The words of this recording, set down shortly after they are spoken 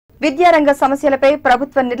విద్యారంగ సమస్యలపై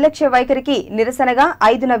ప్రభుత్వ నిర్లక్ష్య వైఖరికి నిరసనగా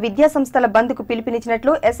 5న విద్యా సంస్థల బంద్కు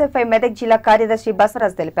పిలుపునిచ్చినట్లు ఎస్ఎఫ్ఐ మెదక్ జిల్లా కార్యదర్శి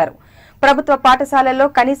బసవరాజ్ తెలిపారు. ప్రభుత్వ పాఠశాలల్లో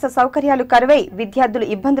కనీస సౌకర్యాలు కరువై విద్యార్థులు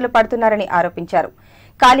ఇబ్బందులు పడుతున్నారని ఆరోపించారు.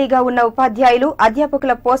 ఖాళీగా ఉన్న ఉపాధ్యాయులు,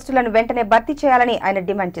 అధ్యాపకుల పోస్టులను వెంటనే భర్తీ చేయాలని ఆయన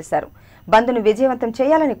డిమాండ్ చేశారు. బంద్ను విజయవంతం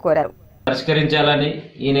చేయాలని కోరారు. పరిష్కరించాలని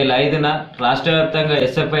ఈ నెల 5న రాష్ట్ర వ్యాప్తంగా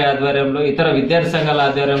ఎస్ఎఫ్ఐ ఆధ్వర్యంలో ఇతర విద్యార్థి సంఘాల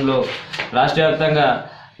ఆధ్వర్యంలో రాష్ట్ర వ్యాప్తంగా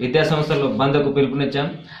విద్యా సంస్థలు బంద్కు పిలుపునిచ్చాం.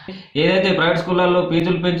 ఏదైతే ప్రైవేట్ స్కూళ్లలో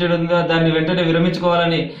ఫీజులు పెంచడంతో దాన్ని వెంటనే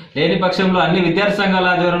విరమించుకోవాలని, లేని పక్షంలో అన్ని విద్యార్థి సంఘాల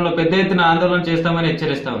ఆధ్వర్యంలో పెద్ద ఎత్తున ఆందోళన చేస్తామని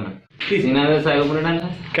హెచ్చరిస్తా ఉన్నాం.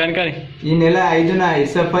 ఈ నెల 5న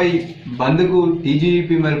ఎస్ఎఫ్ఐ బంద్కు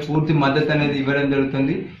టీజీపీ మరి పూర్తి మద్దతు అనేది ఇవ్వడం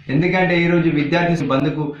జరుగుతుంది. ఎందుకంటే ఈ రోజు విద్యార్థి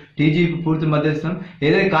బంద్కు టీజీపీ పూర్తి మద్దతు ఇస్తాం.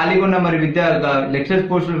 ఏదైతే ఖాళీగా ఉన్న మరి లెక్చరర్స్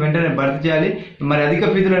పోస్టులు వెంటనే భర్తీ చేయాలి, మరి అధిక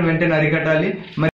ఫీజులను వెంటనే అరికట్టాలి.